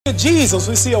at Jesus,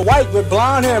 we see a white with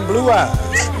blonde hair and blue eyes.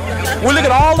 We look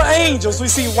at all the angels, we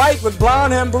see white with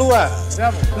blonde hair and blue eyes.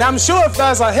 Now I'm sure if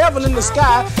there's a heaven in the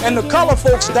sky and the colored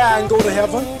folks die and go to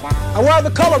heaven, and where are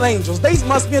the colored angels? They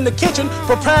must be in the kitchen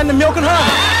preparing the milk and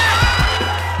honey.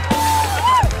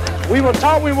 We were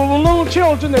taught we were little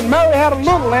children that Mary had a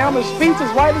little lamb, his feet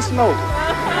as white as snow.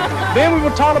 Then we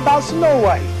were taught about Snow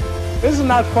White. This is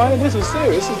not funny, this is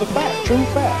serious, this is a fact, true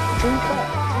fact, true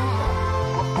fact.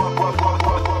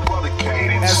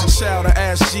 As a child, I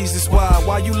asked Jesus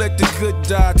why you let the good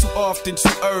die too often, too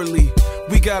early.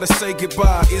 We gotta say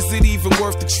goodbye, is it even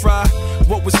worth the try?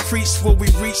 What was preached, will we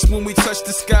reach when we touch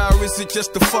the sky, or is it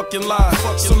just a fucking lie?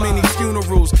 So many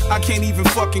funerals, I can't even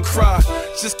fucking cry.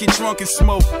 Just get drunk and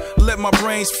smoke, let my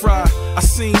brains fry. I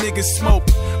seen niggas smoke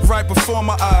right before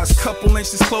my eyes. Couple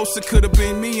inches closer, could've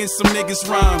been me and some niggas'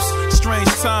 rhymes. Strange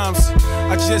times,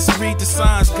 I just read the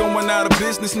signs. Going out of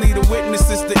business, need a witness,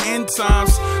 it's the end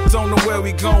times. Don't know where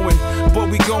we going, but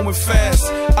we going fast.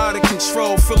 Out of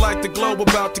control, feel like the globe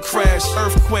about to crash.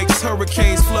 Earthquakes,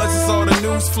 hurricanes, floods is all the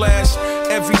news flash.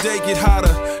 Every day get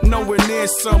hotter, nowhere near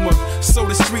summer. So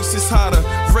the streets is hotter,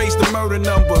 raise the murder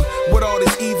number. With all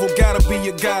this evil, gotta be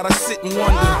a god, I sit and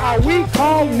wonder. Why are we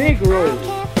called Negroes?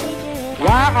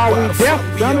 Why are we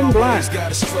deaf, dumb, and blind?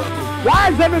 Why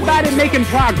is everybody making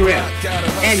progress,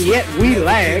 and yet we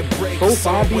lag so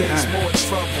far behind?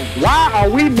 Why are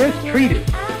we mistreated?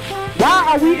 Why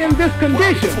are we in this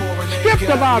condition, stripped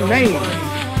of our name,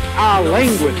 our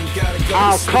language,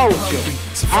 our culture,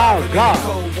 our God,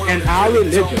 and our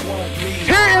religion?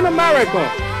 Here in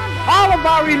America, all of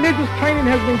our religious training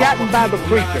has been gotten by the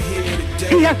preacher.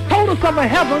 He has told us of a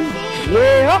heaven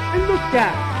way up in the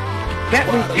sky that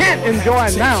we can't enjoy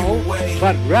now,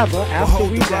 but rather after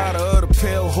we die.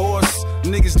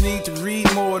 Niggas need to read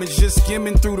more than just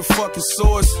skimming through the fucking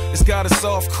source. It's got a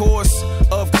soft course,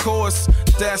 of course.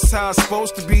 That's how it's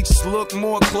supposed to be, just look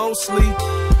more closely.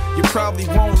 You probably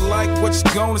won't like what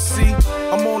you're gonna see.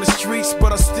 I'm on the streets,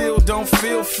 but I still don't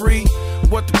feel free.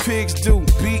 What the pigs do,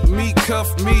 beat me,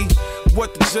 cuff me.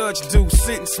 What the judge do,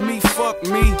 sentence me, fuck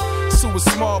me. To a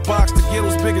small box, the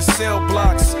ghetto's bigger cell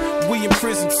blocks. We in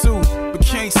prison too, but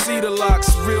can't see the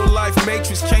locks. Real life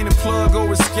matrix, can't unplug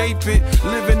or escape it.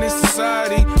 Living in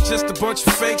society, just a bunch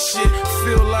of fake shit.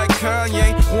 Feel like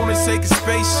Kanye, wanna take a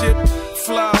spaceship.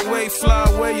 Fly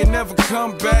away, and never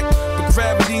come back. But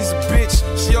gravity's a bitch,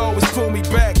 she always pull me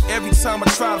back. Every time I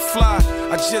try to fly,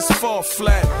 I just fall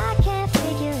flat.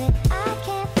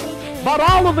 But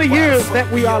all of the years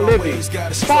that we are living,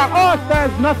 for us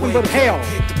there's nothing but hell,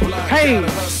 pain,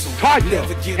 torture,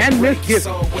 and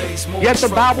misgiving. Yet the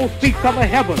Bible speaks of a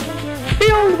heaven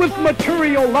filled with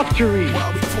material luxuries,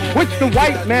 which the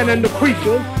white man and the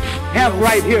preachers have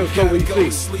right here, so we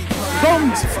see.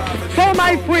 So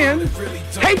my friends,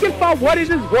 take it for what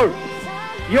it is worth.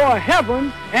 Your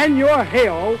heaven and your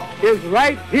hell is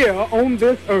right here on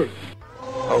this earth.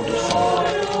 Hold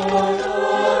this.